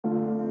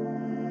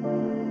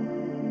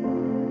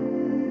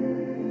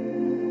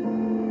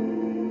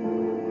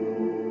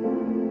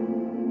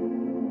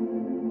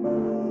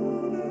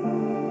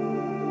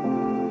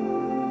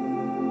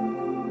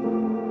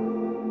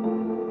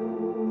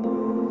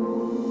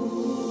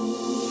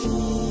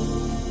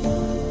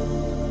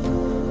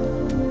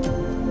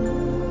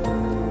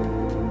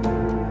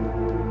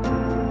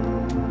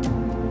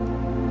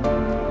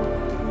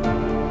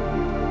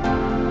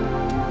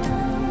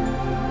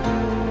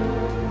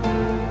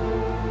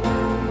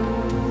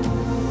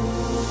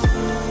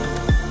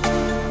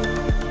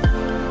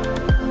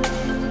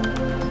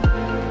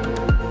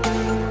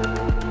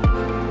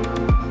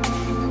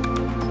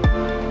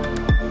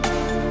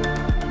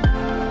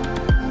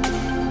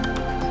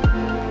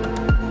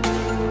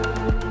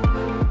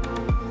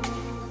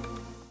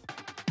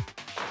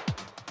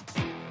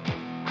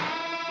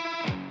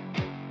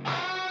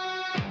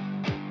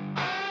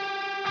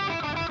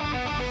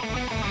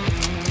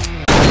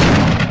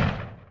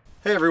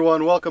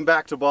everyone, welcome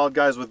back to Bald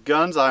Guys with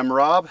Guns. I'm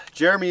Rob.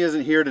 Jeremy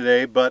isn't here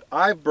today, but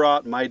I've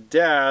brought my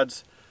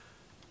dad's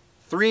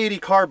 380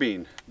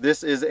 carbine.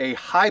 This is a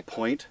high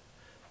point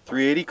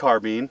 380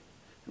 carbine.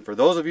 And for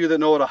those of you that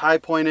know what a high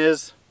point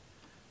is,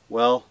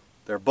 well,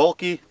 they're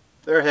bulky,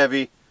 they're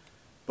heavy,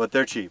 but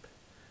they're cheap.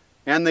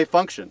 And they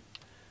function.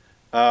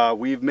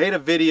 We've made a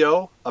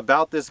video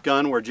about this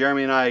gun where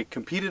Jeremy and I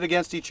competed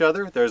against each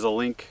other. There's a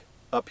link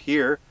up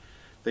here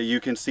that you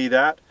can see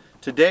that.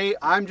 Today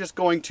I'm just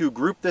going to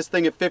group this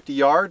thing at 50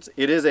 yards.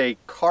 It is a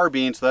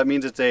carbine, so that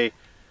means it's a,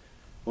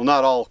 well,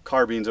 not all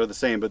carbines are the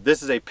same, but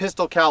this is a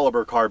pistol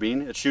caliber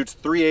carbine. It shoots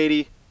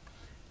 380,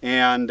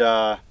 and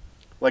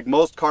like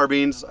most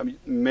carbines,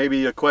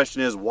 maybe a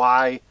question is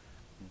why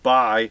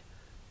buy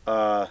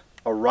a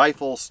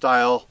rifle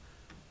style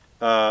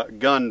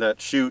gun that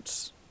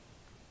shoots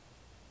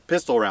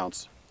pistol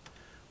rounds?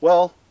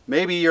 Well,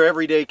 maybe your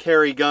everyday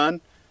carry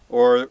gun,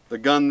 or the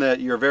gun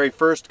that your very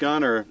first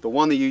gun, or the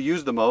one that you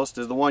use the most,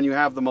 is the one you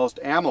have the most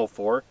ammo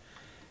for,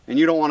 and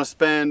you don't want to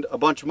spend a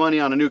bunch of money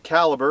on a new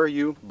caliber.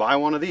 You buy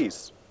one of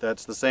these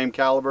that's the same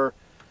caliber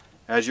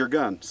as your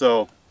gun.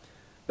 So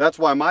that's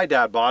why my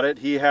dad bought it.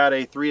 He had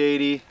a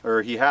 380,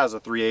 or he has a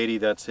 380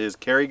 that's his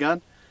carry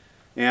gun,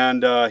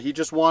 and he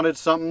just wanted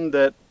something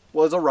that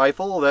was a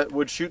rifle that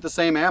would shoot the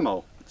same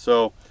ammo.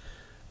 So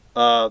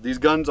these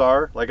guns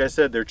are, like I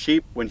said, they're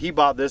cheap. When he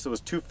bought this, it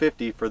was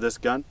 $250 for this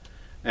gun.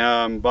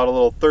 Bought a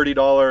little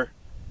 $30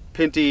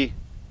 Pinty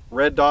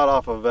red dot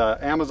off of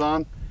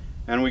Amazon,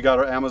 and we got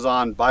our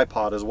Amazon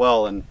bipod as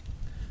well. And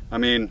I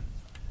mean,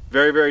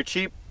 very, very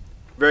cheap,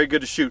 very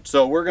good to shoot.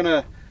 So we're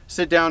gonna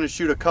sit down and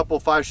shoot a couple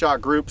 5-shot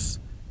groups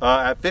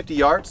at 50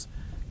 yards,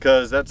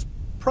 because that's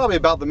probably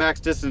about the max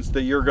distance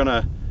that you're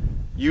gonna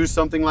use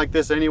something like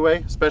this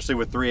anyway, especially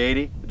with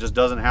 380. It just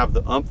doesn't have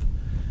the oomph.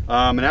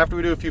 And after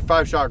we do a few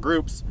 5-shot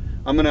groups,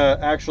 I'm gonna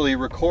actually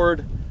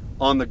record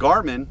on the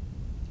Garmin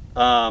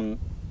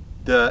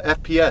the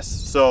FPS,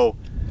 so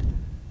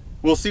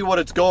we'll see what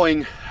it's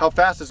going, how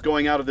fast it's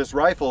going out of this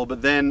rifle.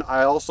 But then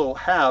I also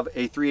have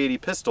a 380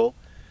 pistol,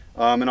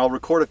 and I'll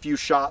record a few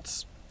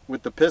shots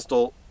with the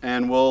pistol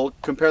and we'll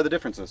compare the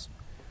differences.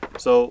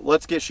 So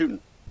let's get shooting.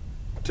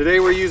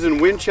 Today we're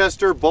using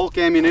Winchester bulk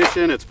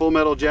ammunition. It's full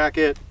metal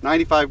jacket,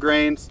 95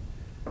 grains.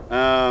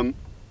 Let's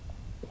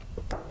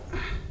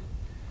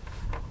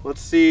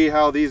see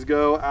how these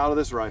go out of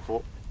this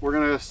rifle. We're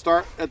going to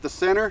start at the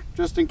center,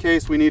 just in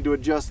case we need to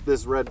adjust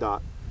this red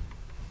dot.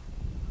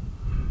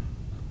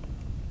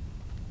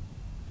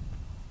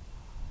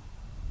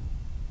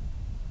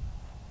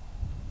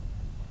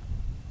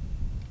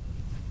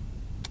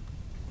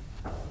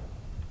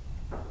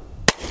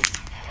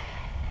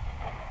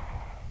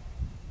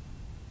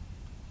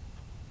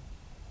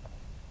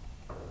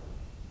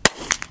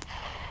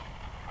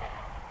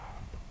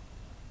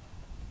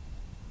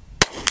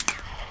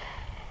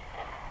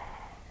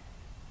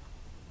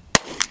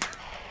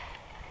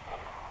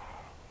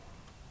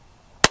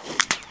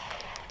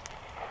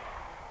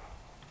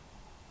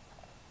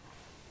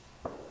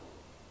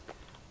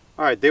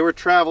 All right, they were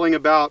traveling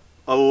about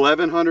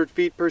 1,100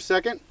 feet per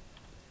second.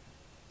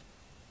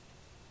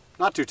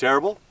 Not too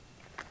terrible.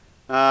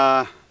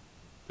 The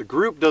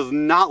group does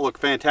not look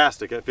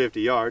fantastic at 50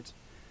 yards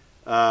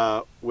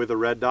with a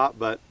red dot,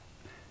 but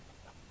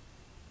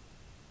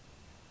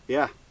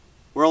yeah,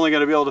 we're only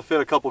going to be able to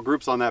fit a couple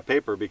groups on that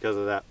paper because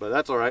of that, but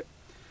that's all right.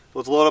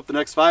 Let's load up the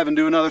next 5 and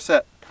do another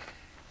set.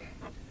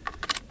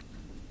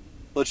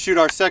 Let's shoot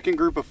our second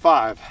group of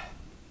 5.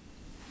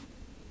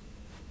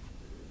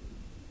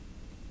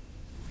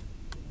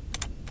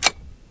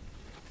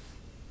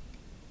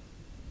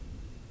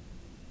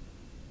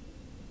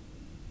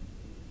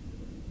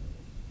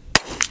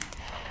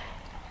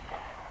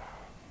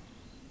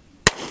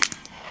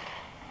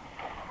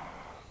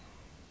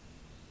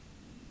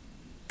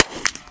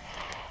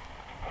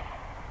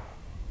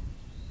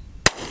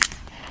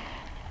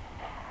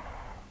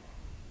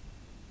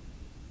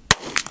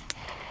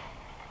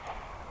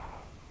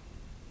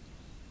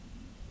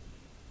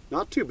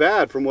 Not too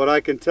bad from what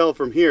I can tell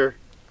from here.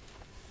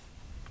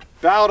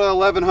 About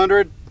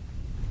 1,100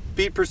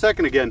 feet per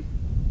second again.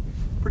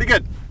 Pretty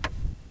good.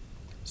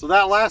 So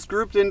that last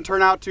group didn't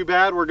turn out too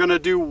bad. We're gonna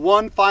do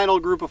one final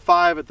group of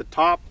 5 at the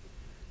top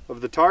of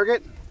the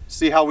target.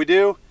 See how we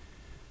do.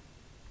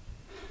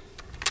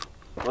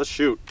 Let's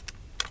shoot.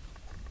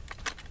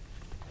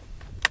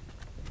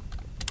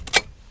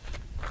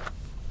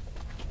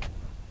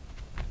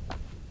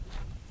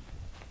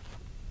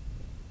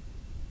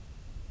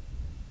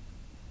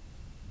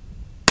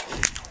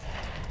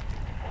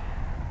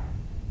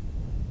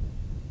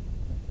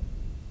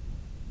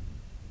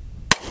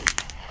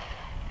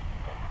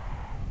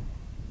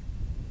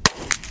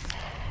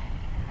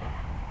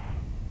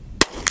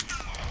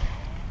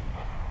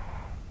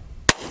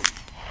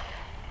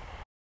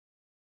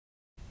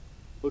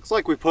 Looks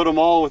like we put them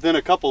all within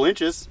a couple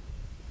inches.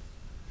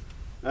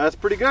 That's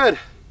pretty good.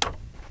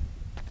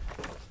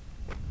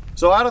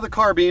 So out of the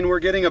carbine, we're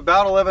getting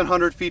about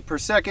 1,100 feet per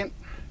second,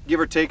 give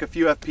or take a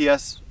few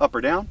FPS up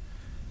or down.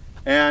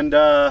 And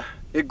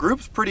it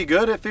groups pretty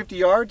good at 50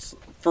 yards.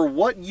 for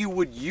what you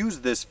would use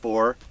this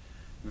for,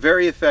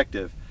 very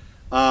effective.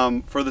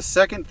 For the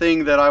second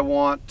thing that I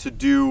want to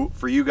do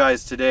for you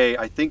guys today,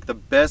 I think the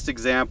best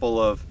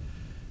example of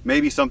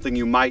maybe something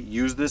you might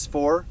use this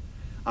for,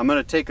 I'm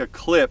going to take a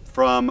clip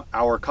from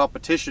our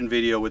competition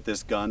video with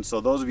this gun. So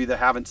those of you that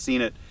haven't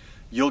seen it,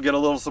 you'll get a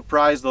little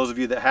surprised. Those of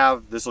you that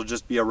have, this will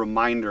just be a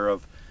reminder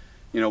of,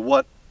 you know,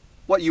 what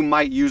you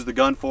might use the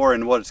gun for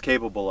and what it's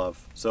capable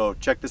of. So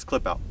check this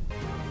clip out.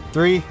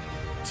 3,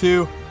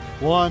 2,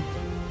 1,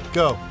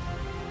 go.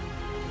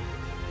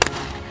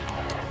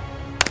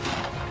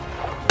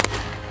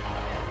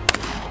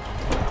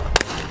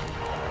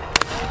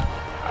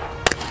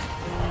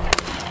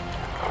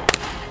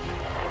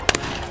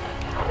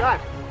 God.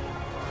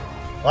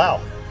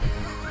 Wow.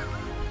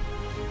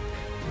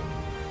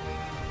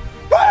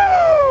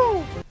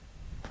 Woo!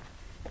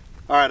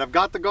 All right, I've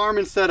got the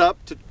Garmin set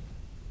up to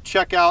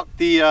check out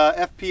the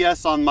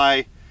FPS on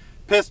my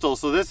pistol.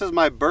 So this is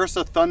my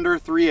Bursa Thunder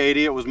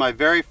 380. It was my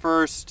very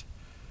first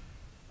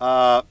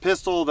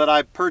pistol that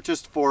I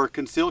purchased for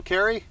concealed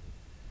carry.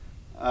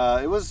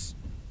 It's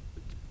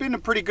been a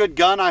pretty good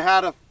gun. I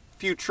had a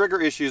few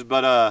trigger issues,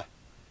 but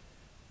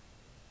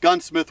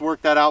Gunsmith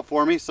worked that out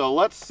for me. So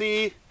let's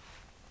see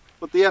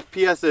what the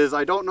FPS is.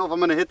 I don't know if I'm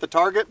going to hit the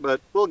target, but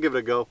we'll give it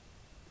a go.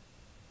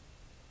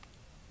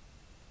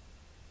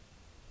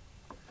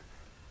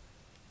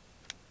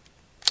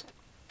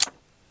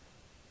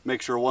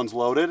 Make sure one's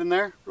loaded in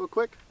there real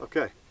quick.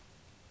 Okay.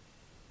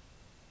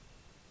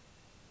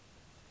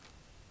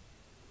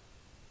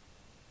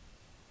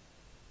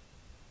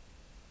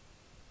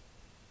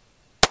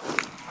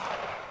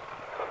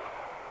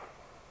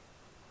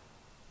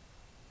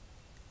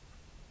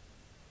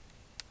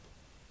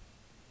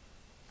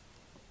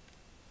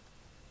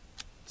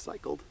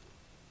 Cycled.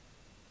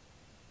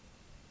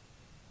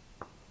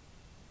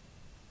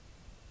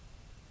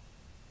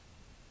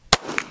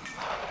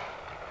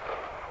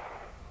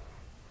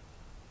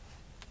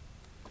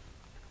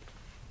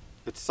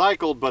 It's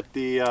cycled, but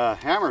the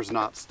hammer's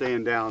not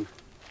staying down.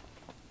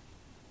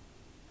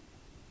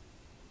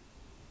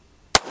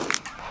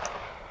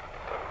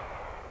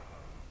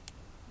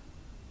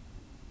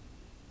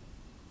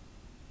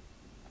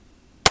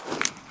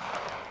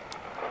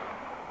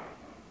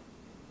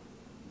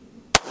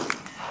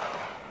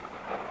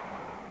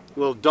 A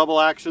little double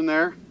action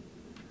there.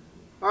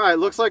 All right,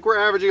 looks like we're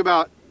averaging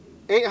about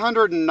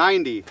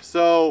 890.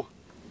 So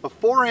a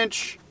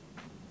 4-inch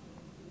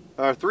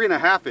or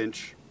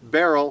 3.5-inch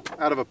barrel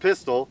out of a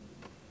pistol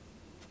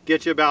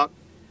gets you about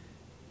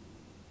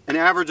an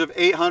average of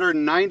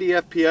 890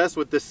 FPS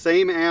with the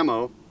same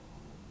ammo.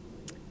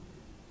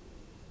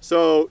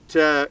 So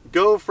to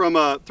go from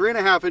a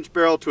 3.5-inch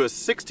barrel to a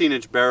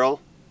 16-inch barrel,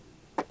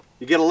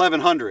 you get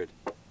 1100.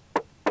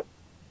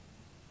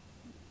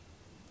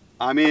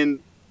 I mean,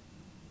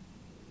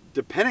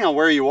 depending on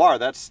where you are,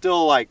 that's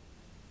still like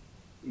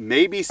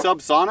maybe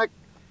subsonic,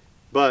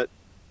 but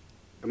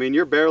I mean,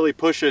 you're barely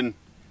pushing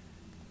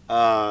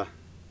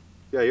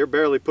yeah, you're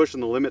barely pushing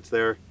the limits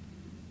there.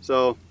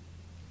 So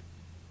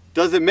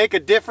does it make a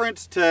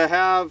difference to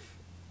have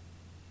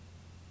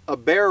a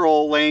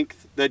barrel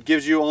length that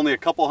gives you only a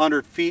couple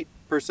hundred feet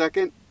per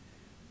second?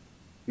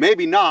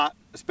 Maybe not,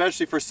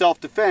 especially for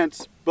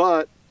self-defense,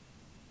 but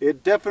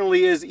it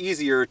definitely is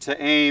easier to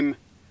aim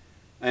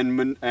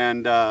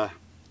and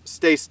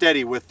stay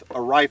steady with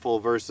a rifle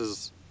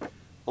versus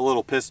a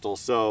little pistol.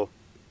 So,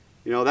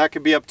 you know, that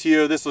could be up to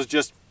you. This was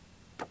just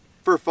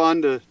for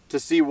fun to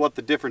see what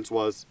the difference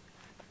was.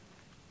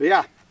 But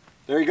yeah,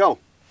 there you go.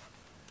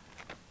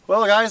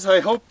 Well guys, I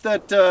hope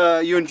that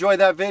you enjoyed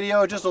that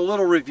video. Just a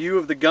little review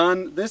of the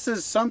gun. This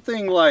is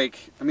something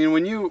like, I mean,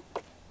 when you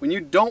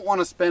don't want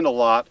to spend a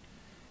lot,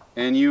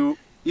 and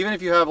even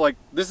if you have, like,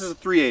 this is a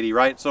 380,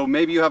 right? So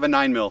maybe you have a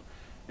 9mm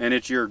and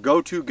it's your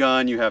go-to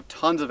gun, you have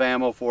tons of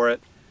ammo for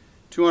it,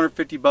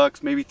 250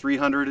 bucks, maybe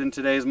 300 in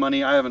today's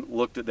money. I haven't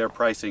looked at their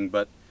pricing,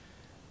 but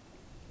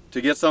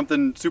to get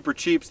something super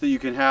cheap so that you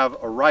can have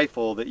a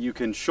rifle that you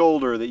can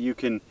shoulder, that you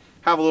can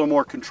have a little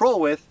more control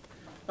with,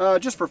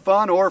 just for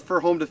fun or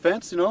for home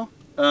defense, you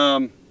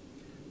know,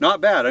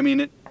 not bad. I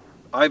mean,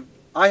 I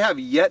have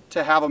yet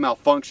to have a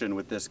malfunction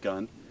with this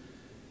gun.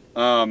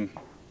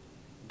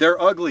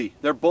 They're ugly,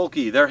 they're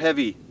bulky, they're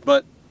heavy,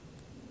 but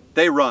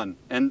they run,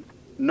 and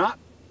not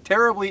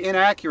terribly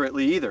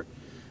inaccurately either.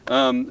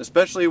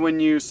 Especially when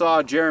you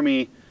saw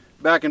Jeremy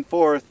back and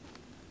forth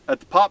at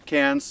the pop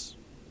cans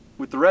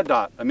with the red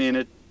dot. I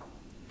mean,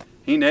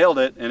 he nailed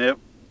it, and it,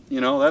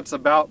 you know, that's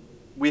about,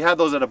 we had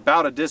those at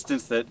about a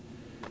distance that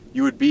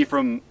you would be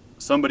from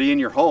somebody in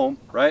your home,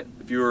 right?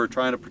 If you were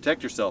trying to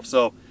protect yourself.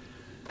 So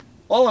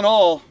all in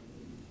all,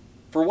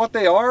 for what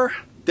they are,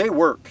 they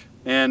work,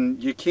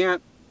 and you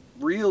can't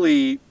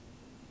really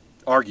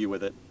argue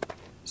with it.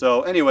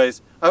 So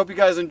anyways, I hope you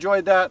guys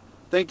enjoyed that.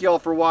 Thank you all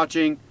for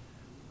watching.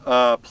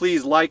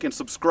 Please like and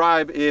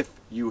subscribe if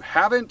you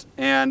haven't,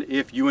 and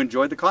if you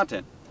enjoyed the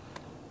content.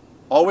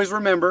 Always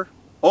remember,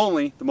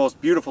 only the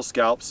most beautiful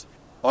scalps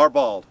are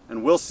bald,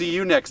 and we'll see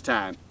you next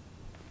time.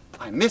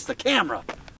 I missed the camera.